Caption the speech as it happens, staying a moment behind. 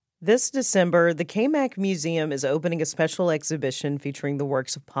This December, the KMAC Museum is opening a special exhibition featuring the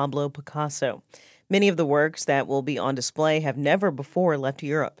works of Pablo Picasso. Many of the works that will be on display have never before left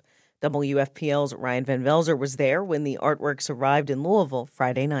Europe. WFPL's Ryan Van Velzer was there when the artworks arrived in Louisville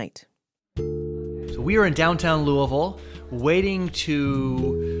Friday night. So we are in downtown Louisville waiting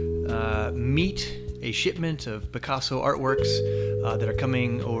to meet a shipment of Picasso artworks that are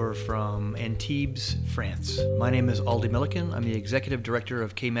coming over from Antibes, France. My name is Aldi Milliken. I'm the executive director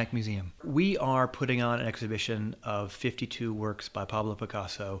of KMAC Museum. We are putting on an exhibition of 52 works by Pablo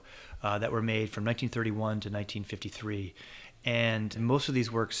Picasso that were made from 1931 to 1953. And most of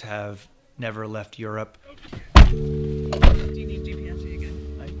these works have never left Europe. Do you need GPS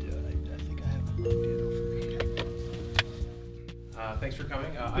again? I do. I think I have it logged in over. Thanks for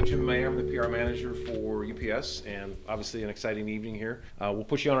coming. I'm Jim Mayer. I'm the PR manager for UPS, and obviously an exciting evening here. We'll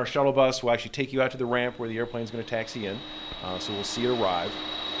put you on our shuttle bus. We'll actually take you out to the ramp where the airplane's going to taxi in. So we'll see it arrive.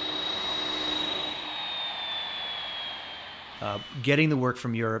 Getting the work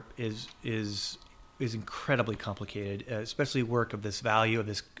from Europe is incredibly complicated, especially work of this value,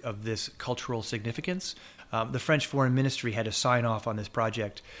 of this cultural significance. The French Foreign Ministry had to sign off on this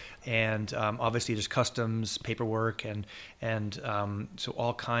project, and obviously there's customs, paperwork, and so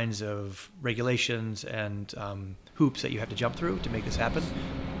all kinds of regulations and hoops that you have to jump through to make this happen.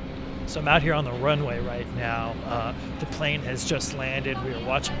 So I'm out here on the runway right now. The plane has just landed. We are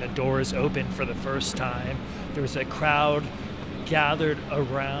watching the doors open for the first time. There's a crowd gathered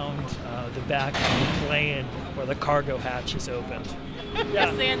around the back of the plane where the cargo hatch is opened. Yeah.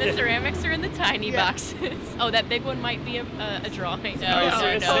 And the ceramics are in the tiny boxes. Oh, that big one might be a drawing.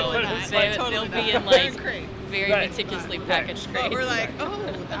 No, they'll be in like very meticulously packaged crates. But we're like,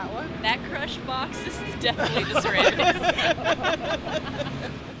 oh, that one? That crushed box is definitely the ceramics.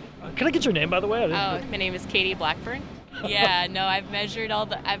 Can I get your name, by the way? My name is Katie Blackburn. Yeah, no, I've measured all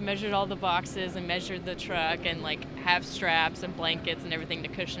the boxes and measured the truck and like have straps and blankets and everything to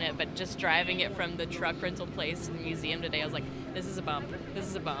cushion it. But just driving it from the truck rental place to the museum today, I was like, this is a bump. This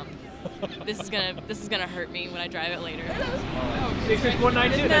is a bump. This is gonna hurt me when I drive it later.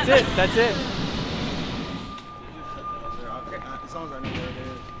 66192. That's it.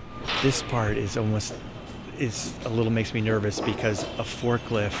 This part is a little makes me nervous because a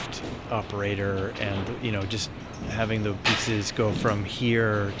forklift operator and just having the pieces go from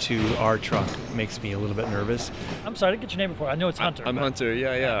here to our truck makes me a little bit nervous. I'm sorry, I didn't get your name before. I know it's Hunter. I'm Hunter.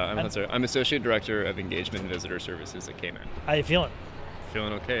 I'm Hunter. I'm Associate Director of Engagement and Visitor Services at KMAC. How you feeling?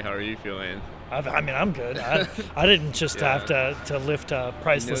 Feeling okay. How are you feeling? I'm good. I didn't just have to lift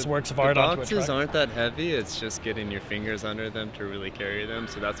priceless works of art onto a truck. The boxes aren't that heavy. It's just getting your fingers under them to really carry them.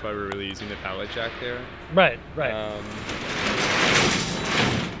 So that's why we're really using the pallet jack there. Right.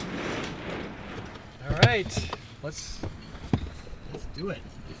 All right. Let's do it.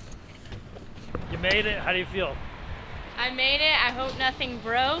 You made it. How do you feel? I made it. I hope nothing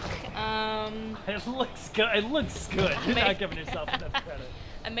broke. It looks good. You're not giving yourself enough credit.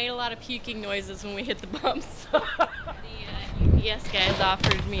 I made a lot of puking noises when we hit the bumps. The UPS guys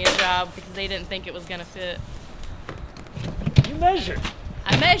offered me a job because they didn't think it was going to fit. You measured.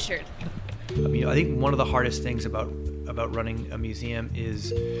 I measured. I think one of the hardest things about running a museum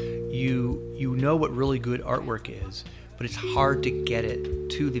is you know what really good artwork is, but it's hard to get it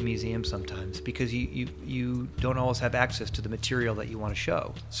to the museum sometimes because you don't always have access to the material that you want to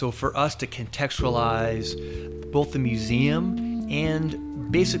show. So for us to contextualize both the museum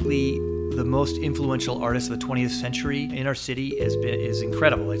and basically the most influential artist of the 20th century in our city is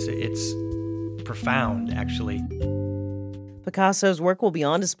incredible. It's profound, actually. Picasso's work will be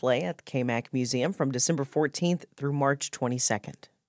on display at the KMAC Museum from December 14th through March 22nd.